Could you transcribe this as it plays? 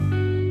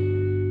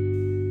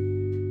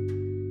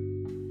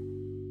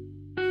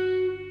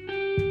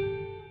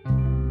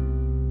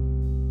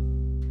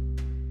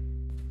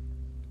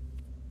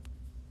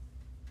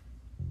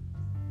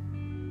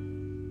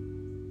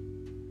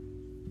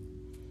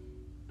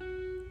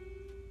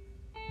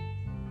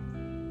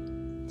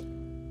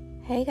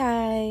Hey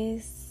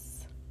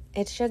guys,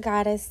 it's your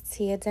goddess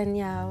Tia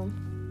Danielle.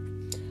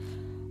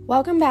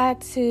 Welcome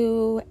back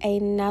to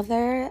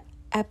another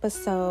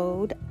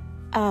episode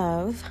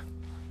of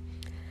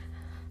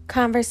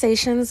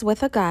Conversations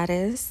with a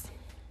Goddess,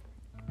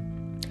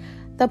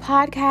 the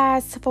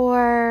podcast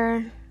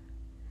for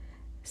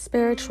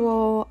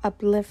spiritual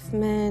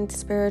upliftment,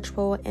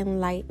 spiritual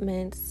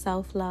enlightenment,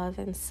 self-love,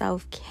 and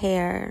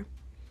self-care.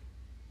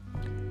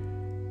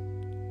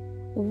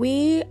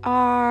 We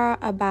are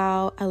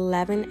about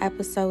 11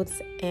 episodes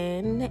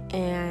in,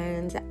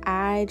 and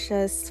I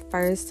just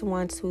first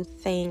want to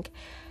thank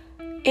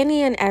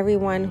any and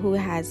everyone who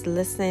has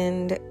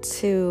listened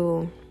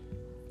to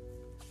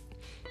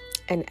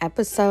an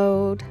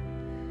episode,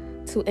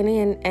 to any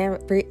and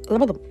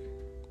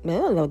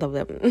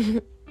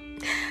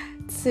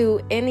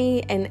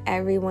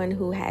everyone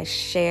who has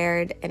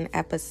shared an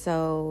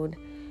episode,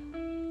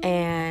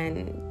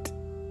 and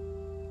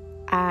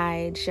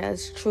I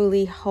just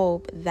truly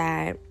hope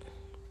that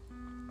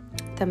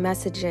the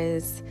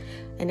messages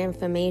and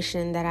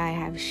information that I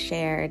have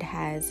shared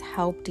has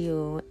helped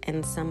you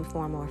in some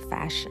form or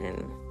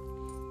fashion.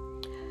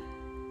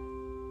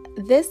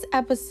 This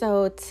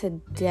episode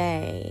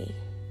today,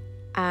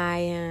 I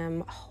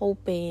am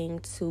hoping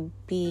to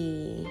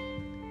be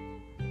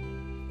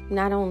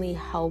not only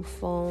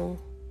helpful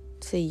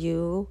to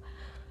you,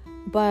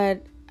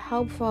 but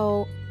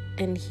helpful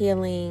and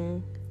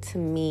healing to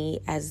me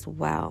as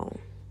well.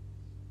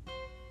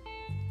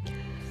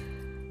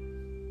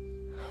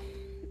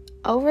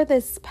 Over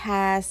this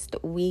past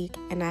week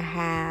and a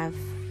half,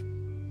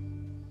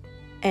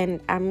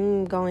 and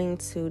I'm going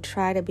to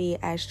try to be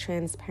as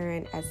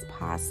transparent as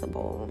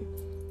possible,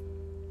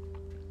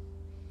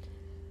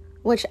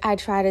 which I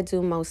try to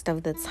do most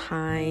of the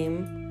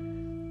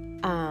time.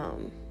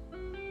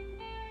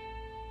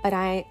 But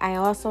I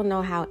also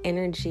know how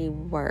energy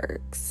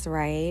works,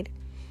 right?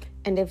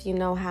 And if you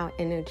know how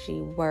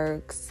energy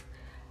works,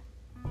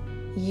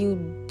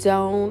 you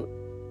don't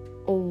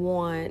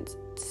want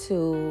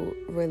to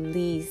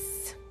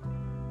release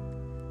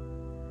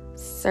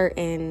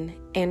certain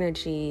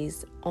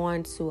energies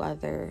onto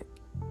other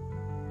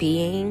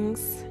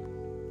beings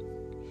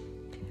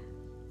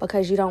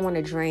because you don't want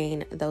to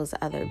drain those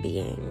other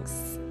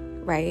beings,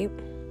 right?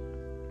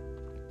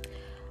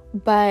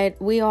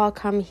 But we all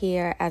come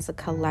here as a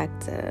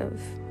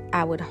collective,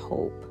 I would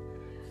hope.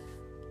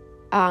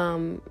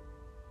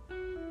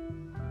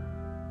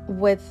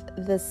 With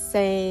the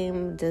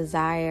same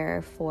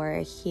desire for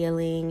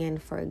healing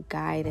and for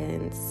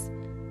guidance,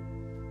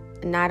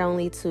 not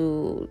only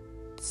to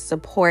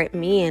support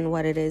me in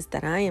what it is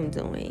that I am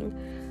doing,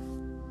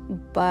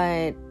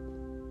 but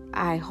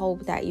I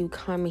hope that you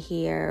come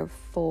here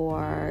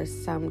for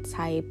some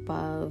type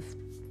of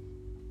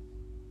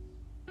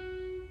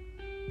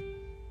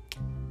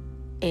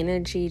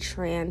energy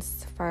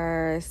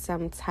transfer,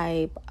 some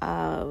type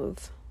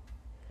of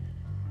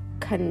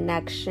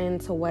connection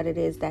to what it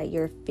is that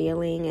you're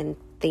feeling and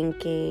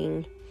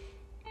thinking,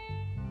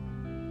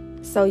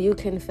 so you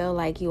can feel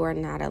like you are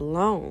not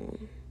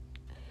alone,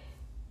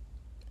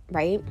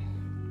 right?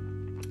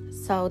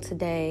 So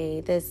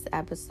today, this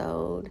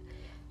episode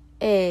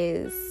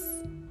is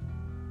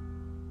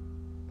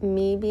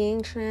me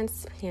being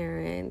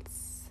transparent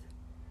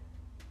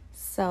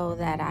so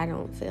that I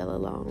don't feel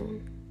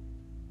alone,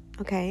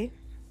 okay?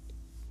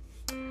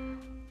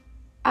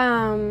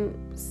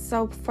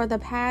 So for the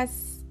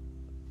past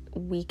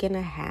week and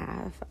a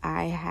half,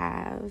 I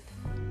have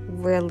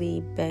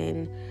really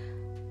been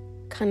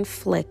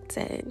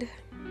conflicted.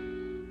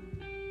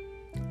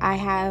 I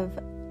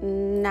have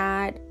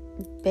not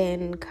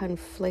been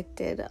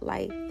conflicted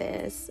like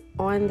this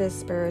on this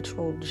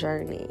spiritual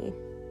journey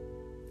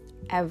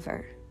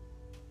ever.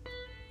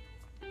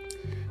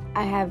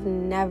 I have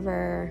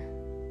never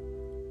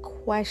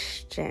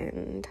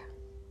questioned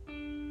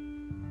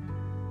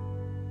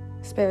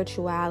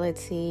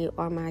spirituality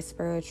or my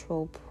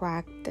spiritual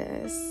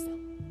practice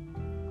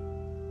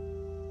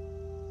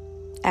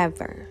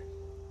ever.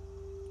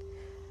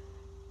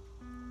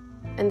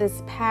 And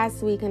this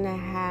past week and a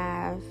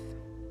half,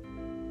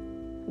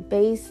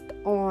 based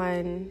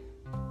on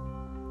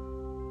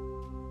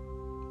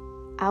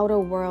outer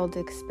world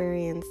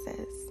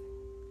experiences,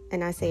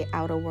 and I say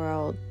outer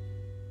world,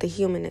 the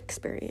human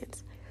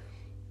experience,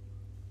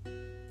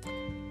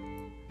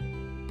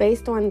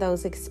 based on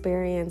those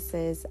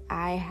experiences,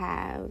 I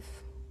have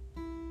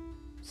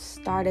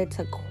started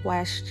to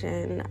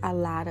question a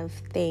lot of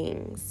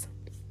things.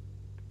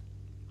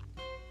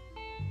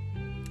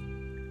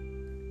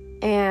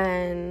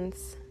 And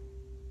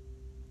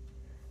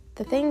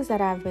the things that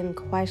I've been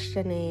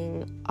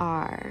questioning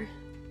are,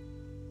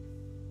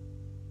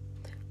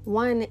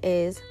 one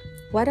is,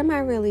 what am I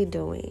really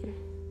doing?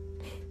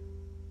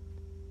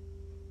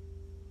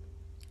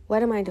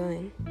 What am I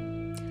doing?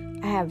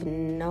 I have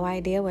no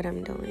idea what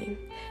I'm doing.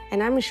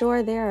 And I'm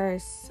sure there are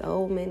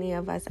so many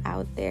of us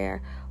out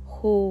there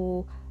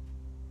who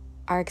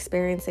are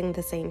experiencing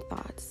the same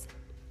thoughts.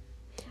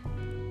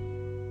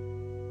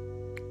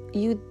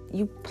 You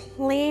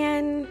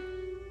plan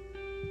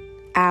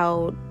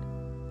out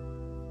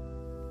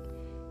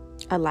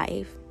a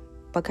life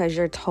because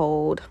you're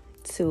told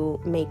to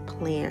make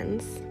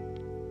plans,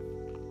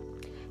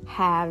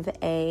 have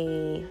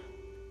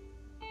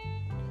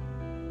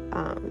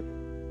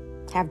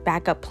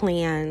backup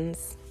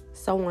plans,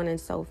 so on and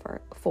so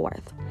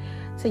forth.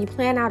 So you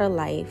plan out a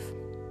life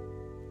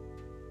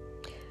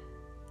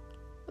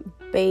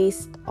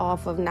based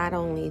off of not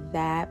only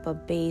that,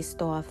 but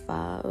based off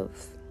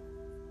of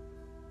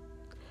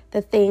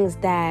the things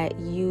that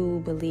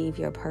you believe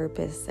your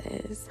purpose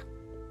is.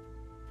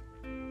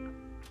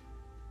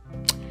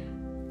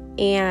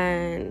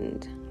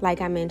 And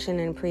like I mentioned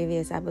in a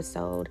previous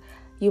episode,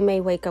 you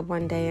may wake up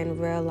one day and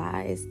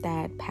realize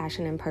that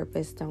passion and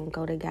purpose don't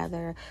go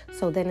together.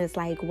 So then it's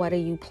like, what are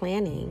you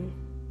planning?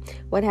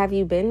 What have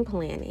you been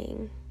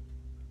planning?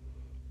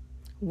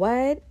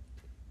 What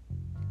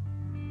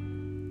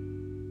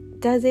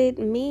does it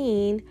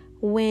mean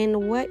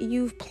when what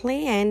you've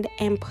planned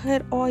and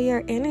put all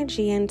your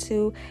energy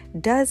into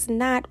does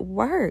not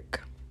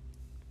work?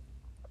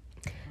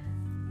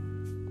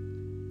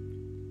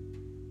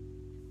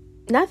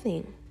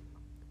 Nothing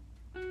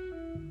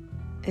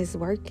is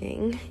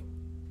working.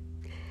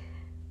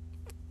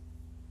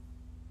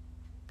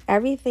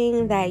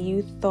 Everything that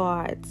you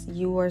thought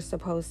you were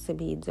supposed to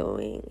be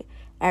doing,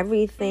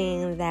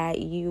 everything that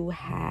you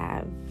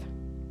have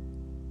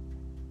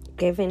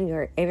given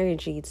your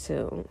energy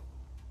to,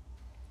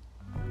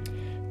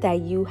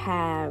 that you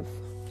have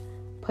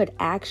put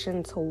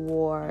action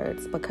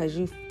towards because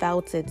you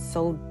felt it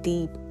so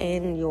deep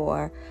in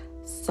your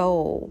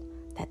soul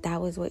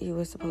that was what you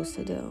were supposed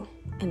to do,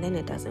 and then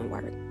it doesn't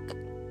work.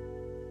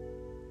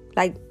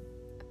 Like,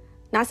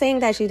 not saying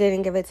that you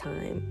didn't give it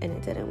time and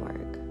it didn't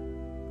work.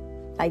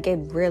 Like, it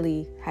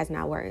really has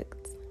not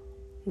worked,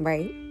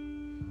 right?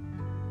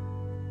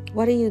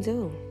 What do you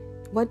do?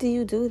 What do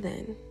you do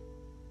then?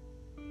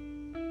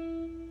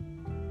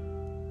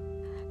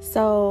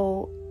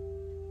 So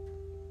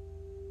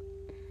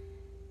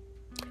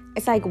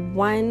it's like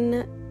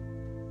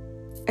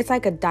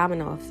a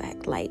domino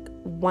effect. Like,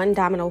 one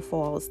domino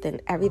falls, then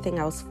everything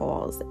else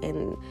falls,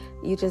 and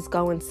you just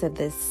go into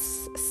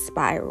this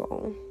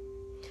spiral.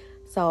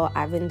 So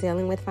I've been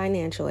dealing with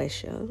financial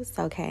issues,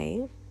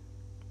 okay?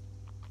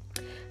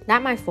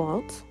 Not my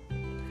fault.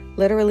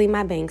 Literally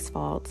my bank's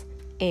fault.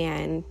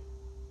 And,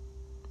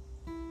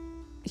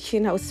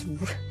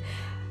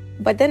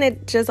 but then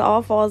it just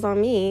all falls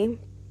on me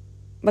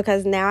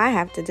because now I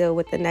have to deal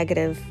with the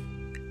negative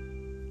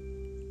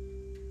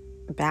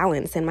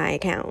balance in my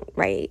account,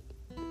 right?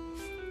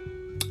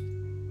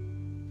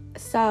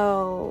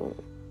 So,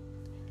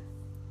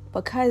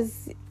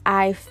 because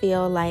I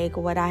feel like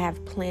what I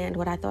have planned,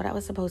 what I thought I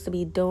was supposed to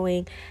be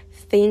doing,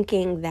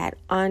 thinking that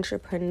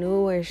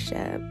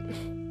entrepreneurship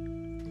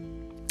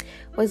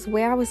was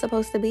where I was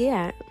supposed to be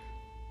at,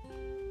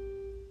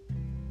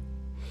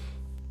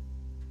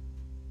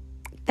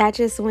 that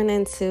just went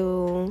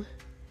into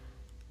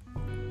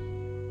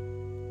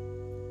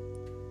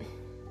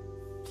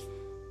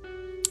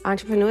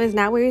entrepreneur is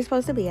not where you're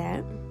supposed to be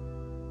at.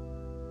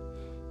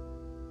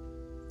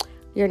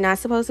 You're not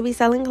supposed to be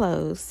selling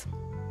clothes.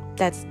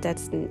 That's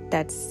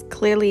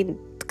clearly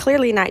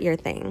not your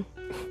thing.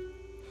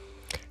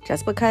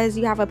 Just because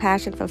you have a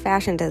passion for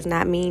fashion does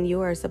not mean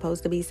you are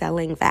supposed to be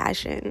selling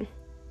fashion.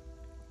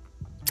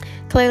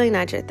 Clearly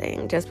not your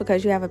thing. Just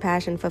because you have a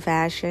passion for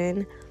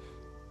fashion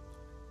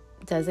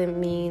doesn't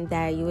mean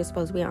that you are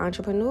supposed to be an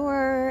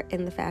entrepreneur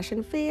in the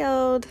fashion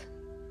field.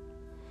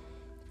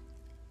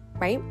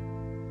 Right?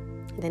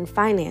 Then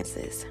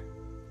finances.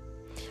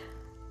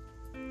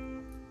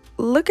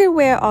 Look at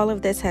where all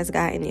of this has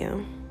gotten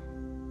you.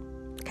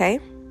 Okay?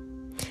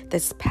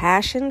 This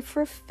passion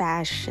for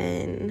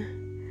fashion,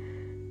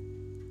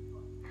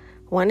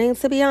 wanting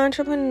to be an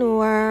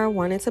entrepreneur,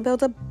 wanting to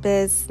build a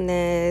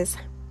business,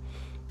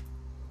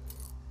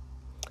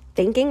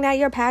 thinking that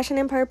your passion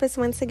and purpose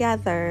went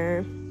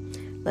together.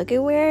 Look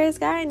at where it's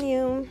gotten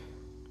you.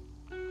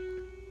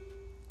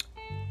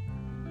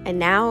 And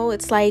now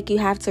it's like you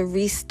have to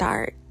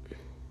restart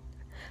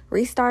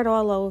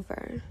all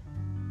over,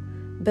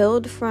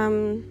 build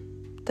from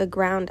the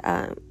ground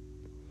up,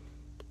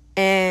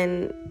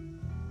 and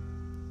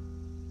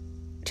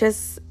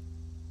just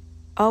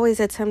always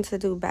attempt to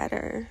do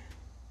better.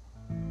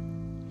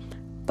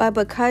 But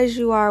because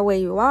you are where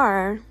you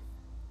are,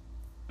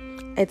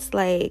 it's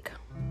like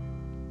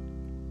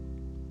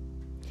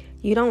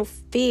you don't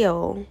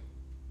feel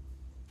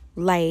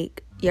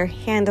like you're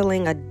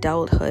handling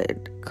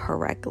adulthood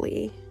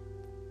correctly.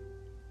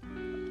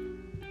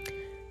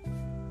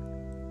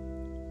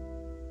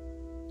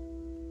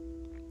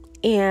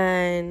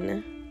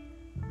 And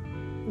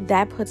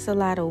that puts a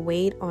lot of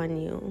weight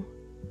on you.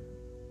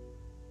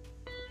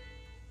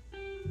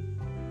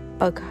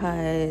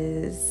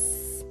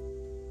 Because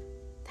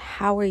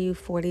how are you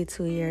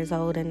 42 years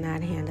old and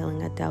not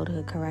handling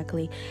adulthood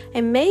correctly?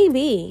 And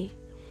maybe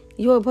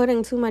you are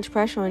putting too much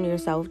pressure on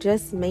yourself,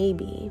 just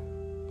maybe.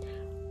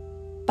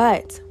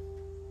 But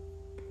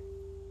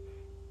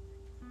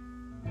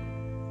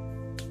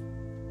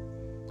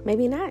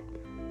maybe not.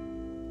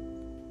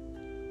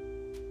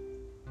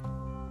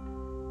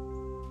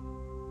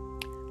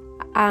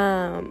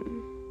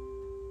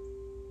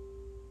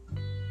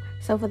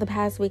 So for the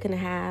past week and a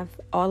half,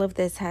 all of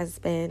this has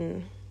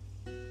been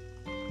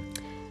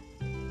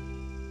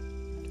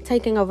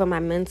taking over my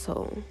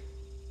mental.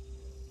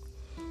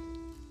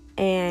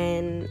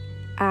 And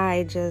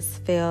I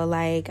just feel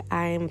like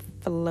I'm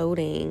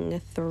floating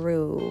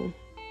through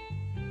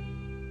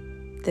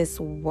this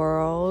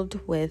world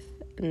with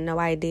no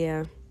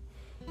idea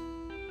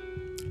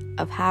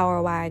of how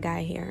or why I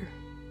got here.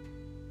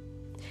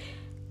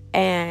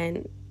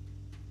 And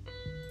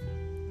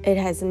it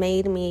has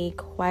made me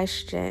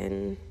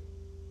question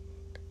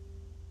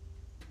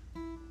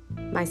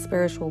my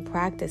spiritual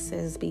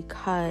practices,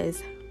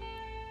 because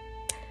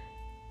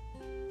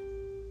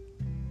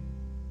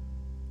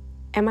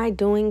am I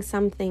doing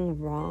something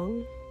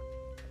wrong?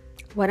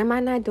 What am I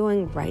not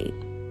doing right?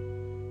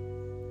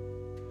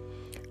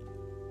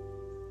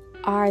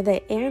 Are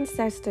the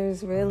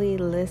ancestors really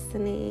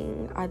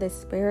listening? Are the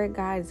spirit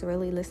guides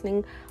really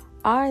listening?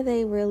 Are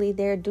they really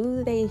there?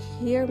 Do they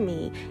hear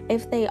me?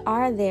 If they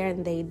are there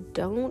and they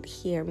don't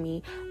hear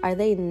me, are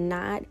they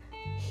not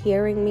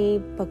hearing me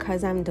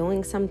because I'm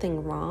doing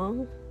something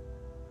wrong?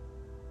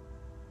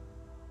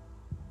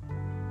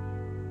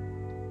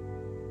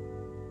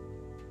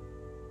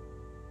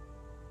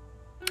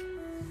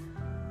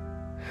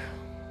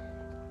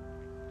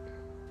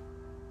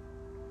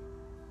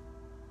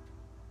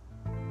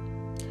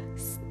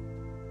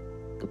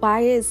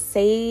 Why is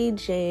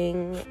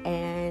saging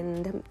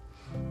and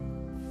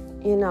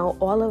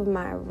all of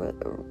my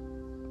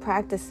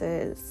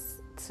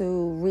practices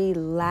to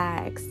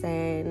relax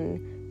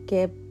and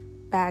get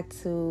back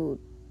to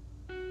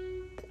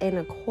the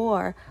inner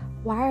core,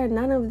 why are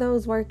none of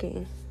those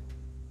working?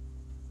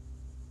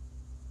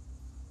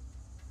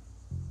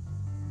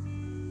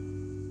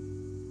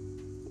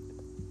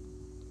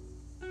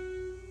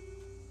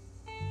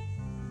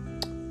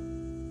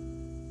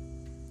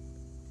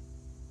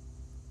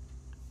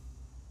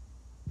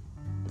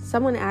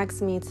 Someone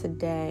asked me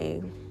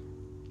today,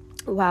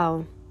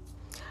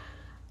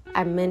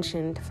 I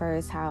mentioned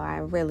first how I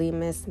really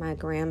miss my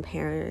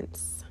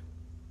grandparents.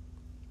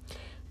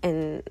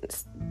 And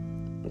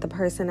the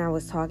person I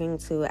was talking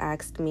to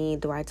asked me,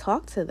 do I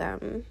talk to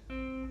them?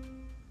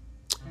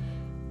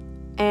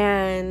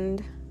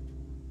 And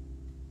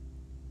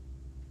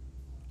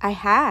I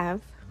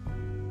have.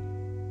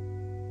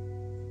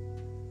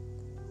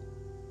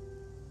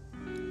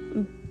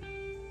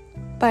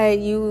 But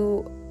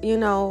you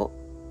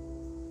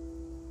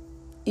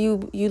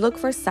look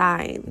for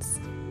signs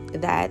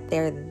that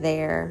they're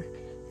there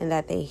and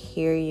that they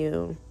hear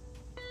you.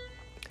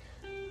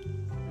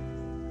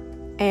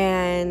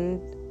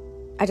 And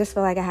I just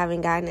feel like I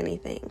haven't gotten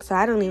anything. So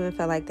I don't even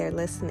feel like they're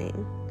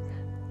listening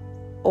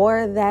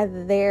or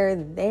that they're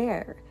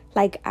there.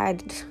 Like, I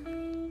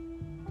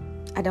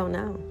don't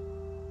know.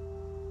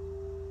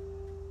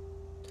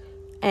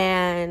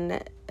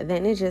 And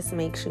then it just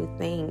makes you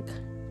think,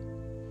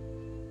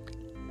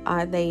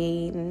 are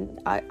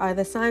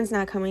the signs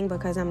not coming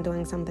because I'm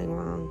doing something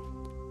wrong?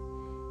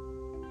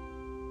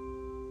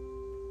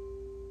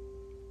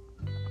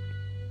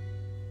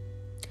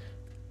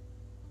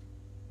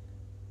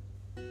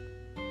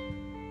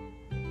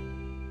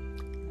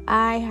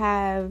 I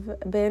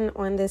have been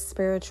on this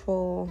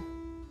spiritual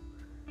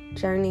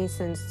journey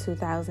since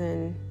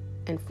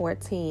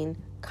 2014,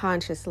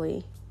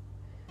 consciously.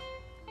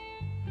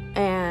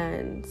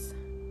 And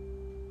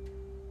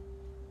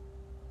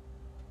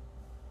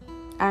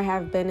I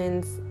have been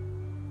in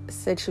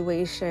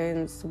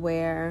situations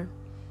where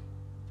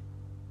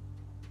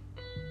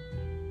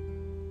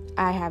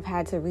I have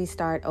had to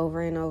restart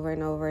over and over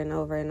and over and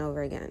over and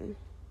over again,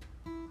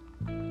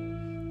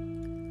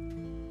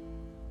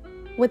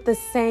 with the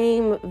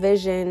same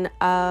vision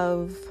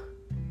of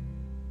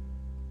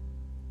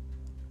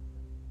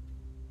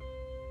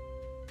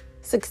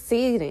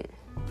succeeding.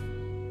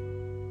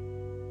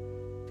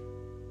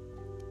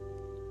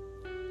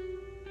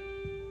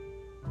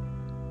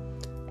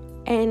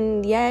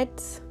 And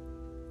yet,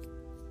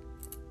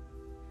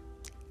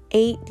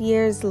 8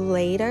 years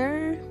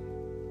later,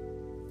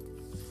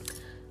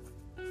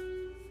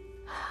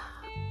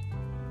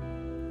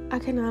 I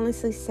can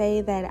honestly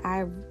say that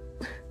I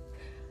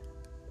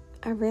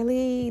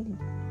really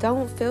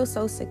don't feel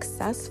so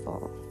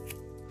successful.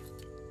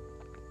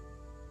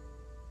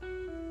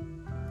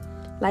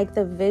 Like,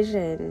 the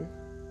vision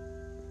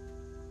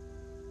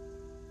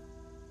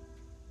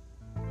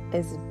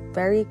is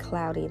very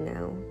cloudy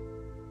now.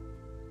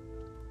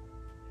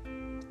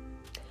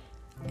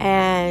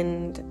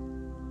 And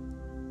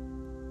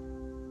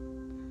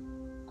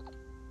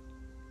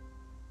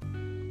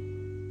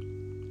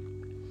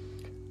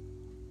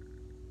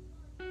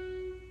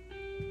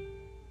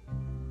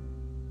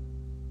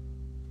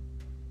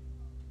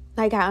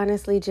like, I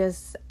honestly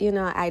just,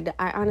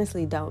 I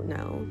honestly don't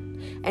know.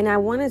 And I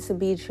wanted to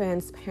be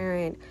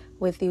transparent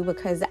with you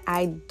because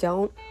I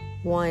don't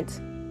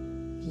want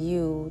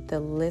you, the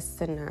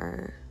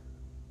listener,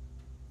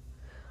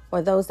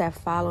 or those that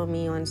follow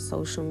me on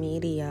social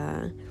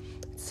media,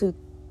 to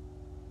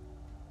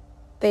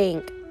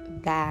think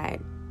that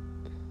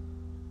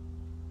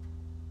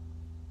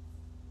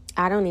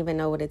I don't even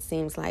know what it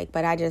seems like,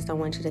 but I just don't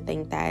want you to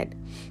think that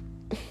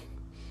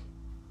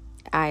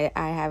I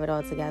have it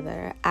all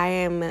together. I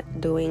am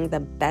doing the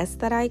best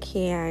that I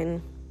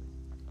can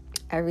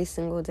every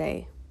single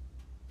day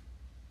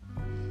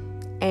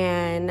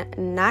and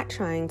not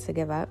trying to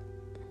give up,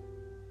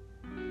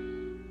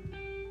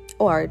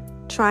 or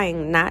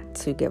trying not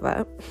to give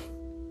up.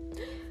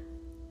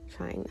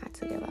 Trying not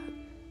to give up.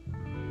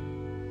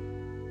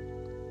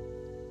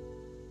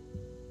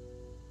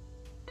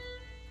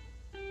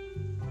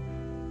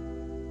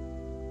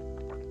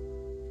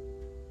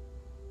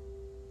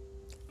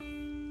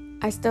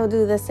 I still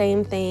do the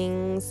same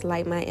things,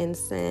 light my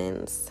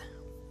incense,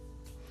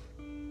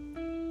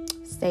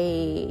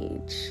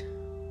 sage.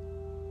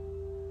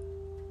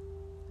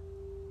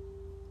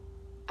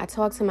 I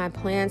talk to my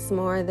plants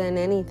more than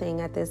anything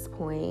at this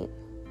point.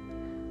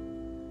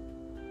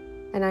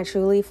 And I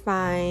truly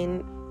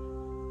find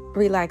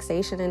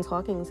relaxation in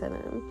talking to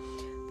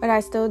them. But I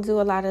still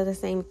do a lot of the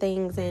same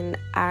things, and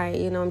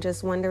I'm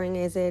just wondering,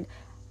 is it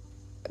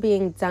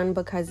being done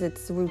because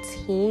it's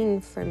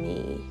routine for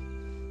me?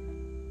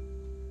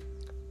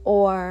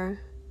 Or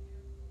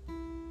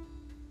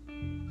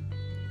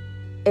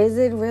is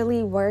it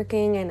really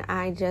working and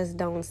I just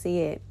don't see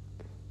it?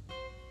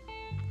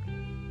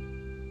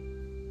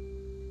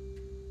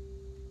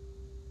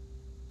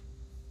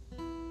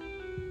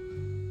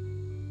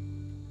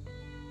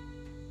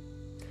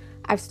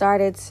 I've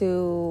started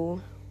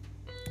to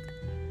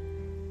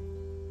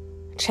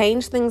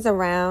change things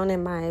around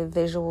in my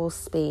visual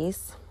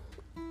space,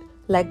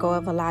 let go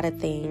of a lot of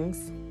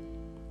things,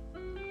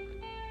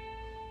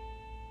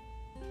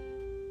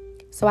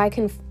 so I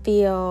can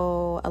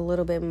feel a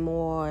little bit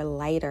more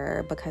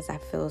lighter, because I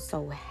feel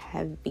so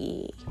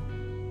heavy.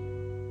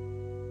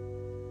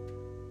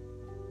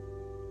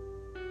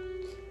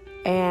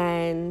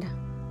 And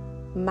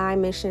my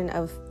mission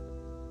of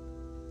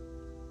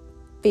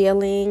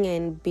feeling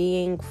and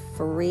being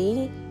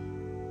free,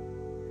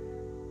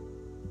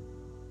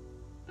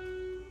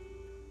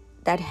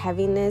 that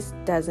heaviness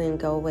doesn't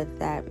go with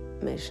that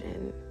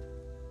mission.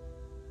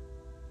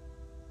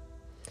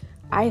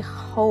 I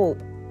hope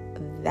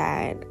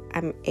that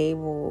I'm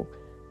able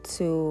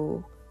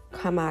to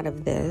come out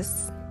of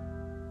this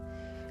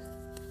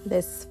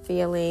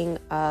feeling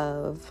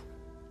of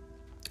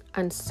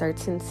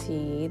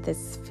uncertainty,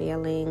 this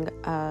feeling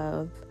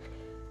of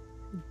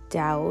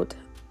doubt,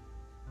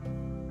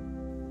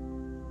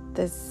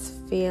 this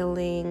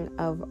feeling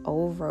of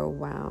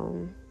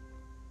overwhelm,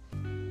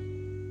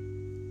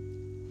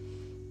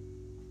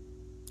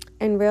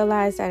 and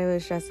realize that it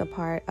was just a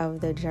part of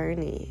the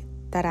journey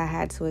that I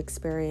had to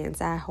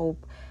experience. I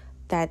hope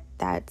that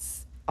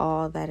that's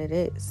all that it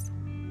is.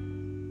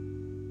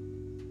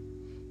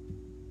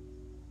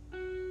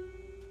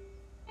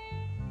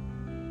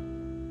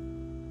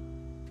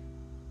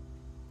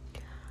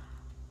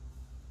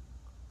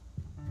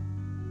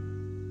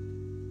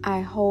 I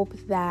hope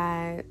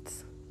that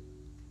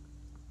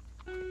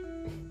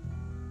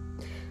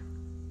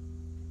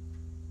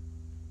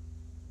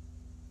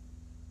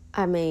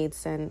I made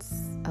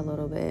sense a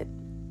little bit.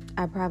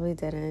 I probably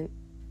didn't,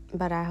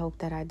 but I hope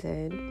that I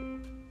did.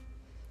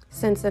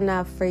 Sense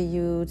enough for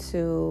you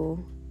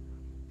to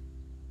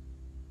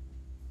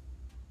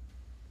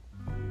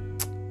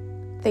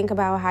think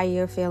about how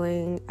you're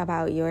feeling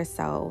about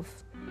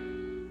yourself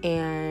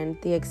and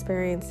the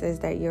experiences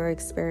that you're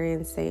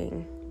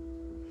experiencing.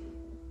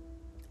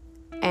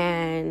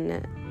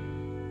 And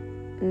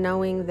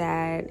knowing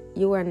that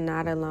you are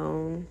not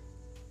alone.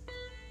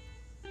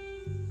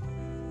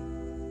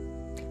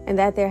 And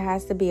that there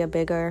has to be a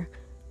bigger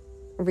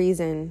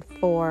reason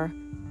for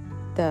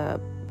the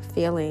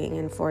feeling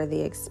and for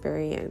the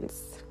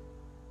experience.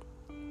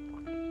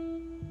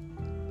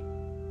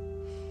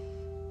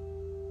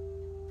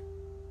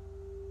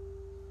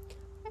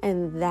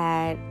 And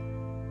that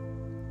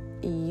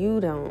you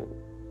don't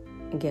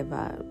give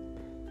up.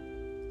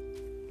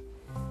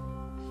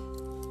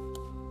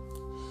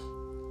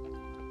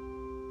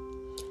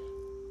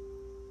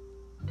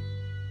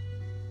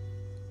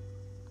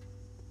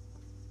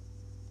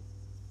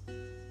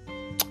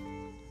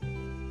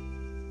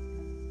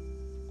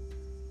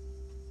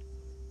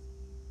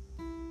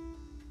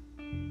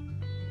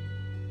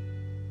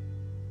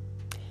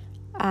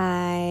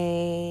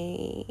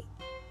 I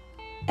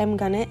am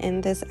gonna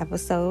end this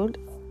episode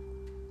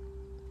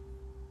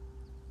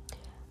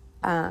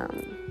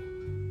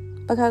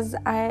because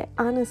I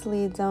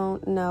honestly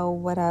don't know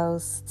what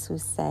else to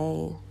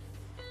say.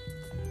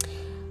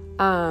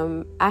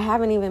 I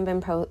haven't even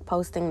been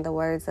posting the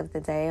words of the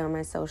day on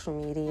my social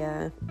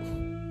media.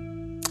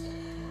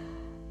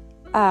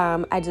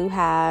 I do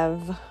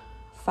have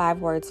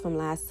 5 words from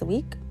last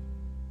week: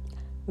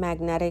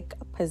 magnetic,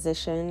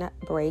 position,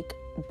 break,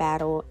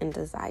 battle, and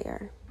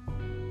desire.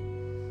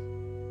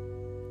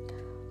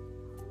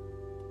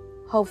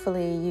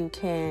 Hopefully you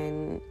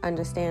can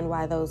understand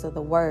why those are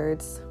the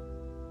words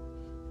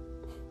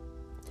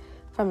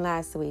from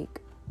last week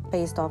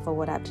based off of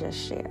what I've just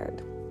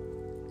shared.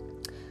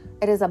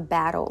 It is a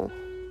battle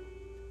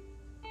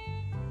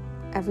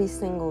every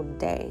single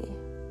day.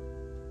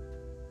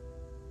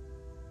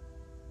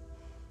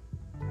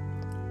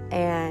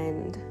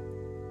 and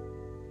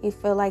you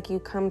feel like you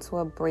come to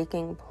a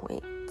breaking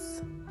point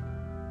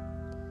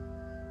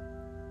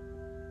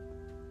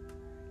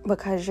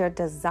because your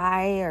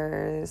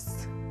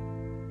desires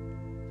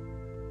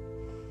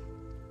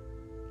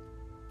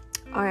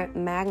aren't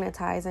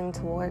magnetizing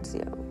towards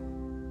you.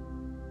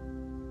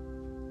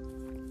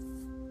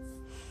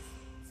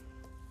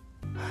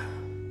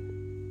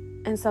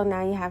 And so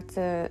now you have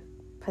to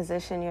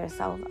position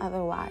yourself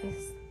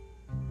otherwise.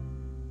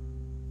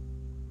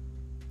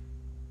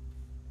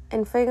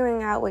 And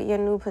figuring out what your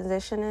new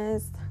position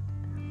is,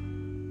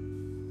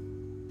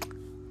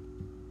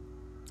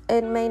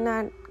 it may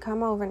not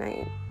come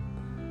overnight.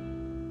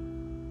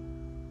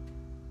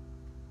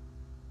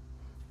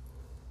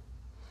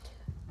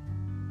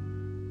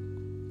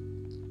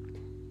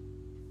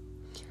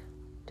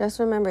 Just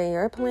remember,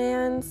 your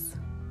plans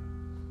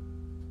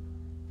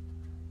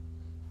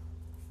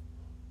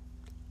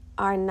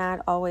are not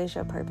always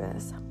your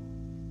purpose.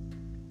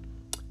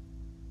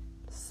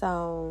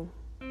 So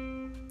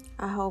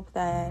I hope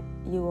that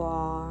you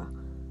all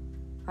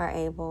are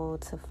able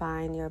to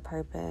find your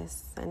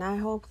purpose. And I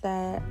hope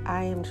that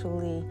I am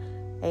truly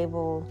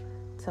able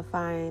to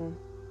find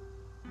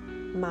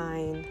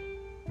mine.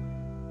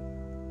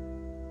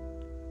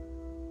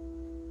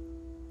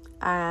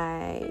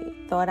 I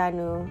thought I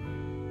knew.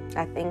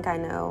 I think I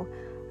know.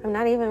 I'm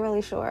not even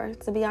really sure,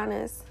 to be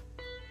honest.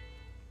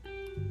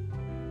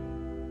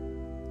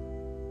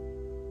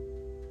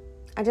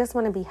 I just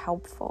want to be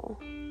helpful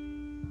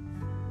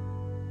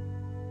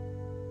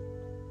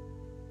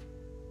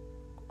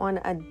on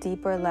a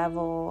deeper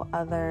level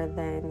other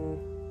than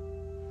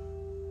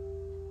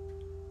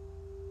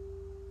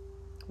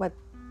what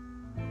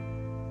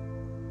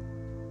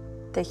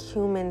the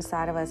human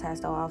side of us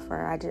has to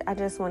offer. I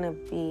just want to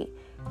be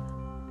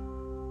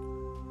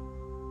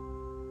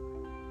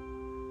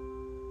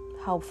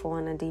helpful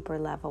on a deeper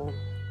level.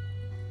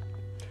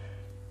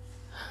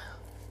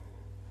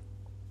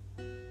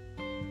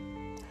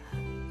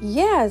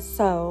 Yeah,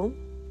 so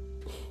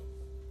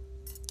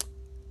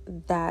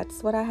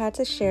that's what I had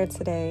to share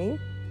today.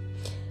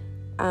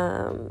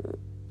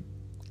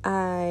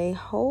 I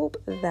hope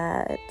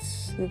that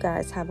you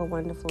guys have a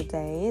wonderful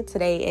day.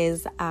 Today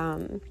is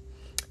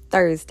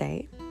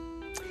Thursday,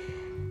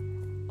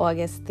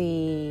 August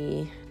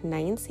the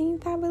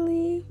 19th, I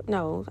believe.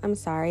 No, I'm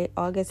sorry,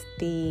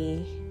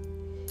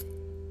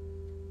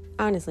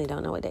 honestly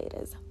don't know what day it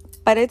is,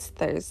 but it's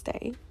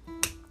Thursday.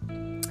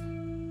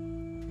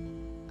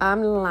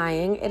 I'm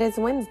lying. It is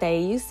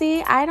Wednesday. You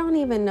see, I don't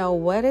even know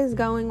what is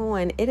going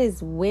on. It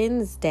is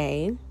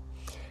Wednesday.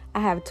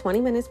 I have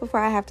 20 minutes before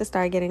I have to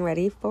start getting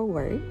ready for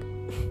work.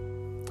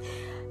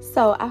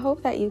 So I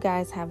hope that you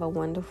guys have a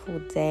wonderful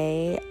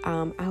day.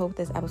 I hope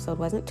this episode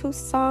wasn't too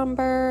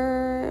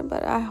somber,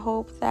 but I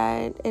hope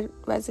that it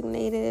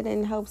resonated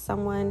and helped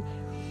someone.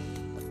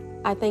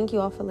 I thank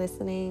you all for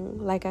listening,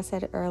 like I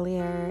said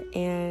earlier,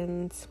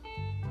 and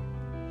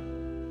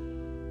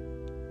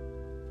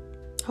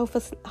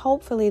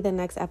hopefully the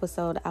next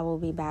episode I will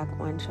be back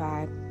on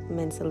track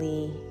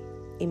mentally,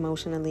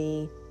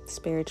 emotionally,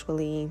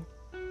 spiritually.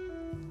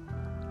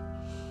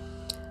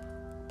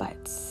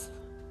 But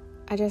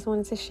I just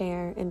wanted to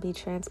share and be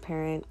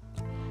transparent.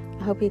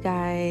 I hope you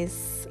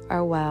guys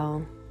are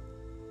well.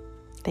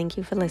 Thank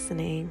you for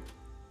listening.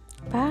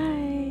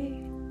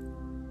 Bye.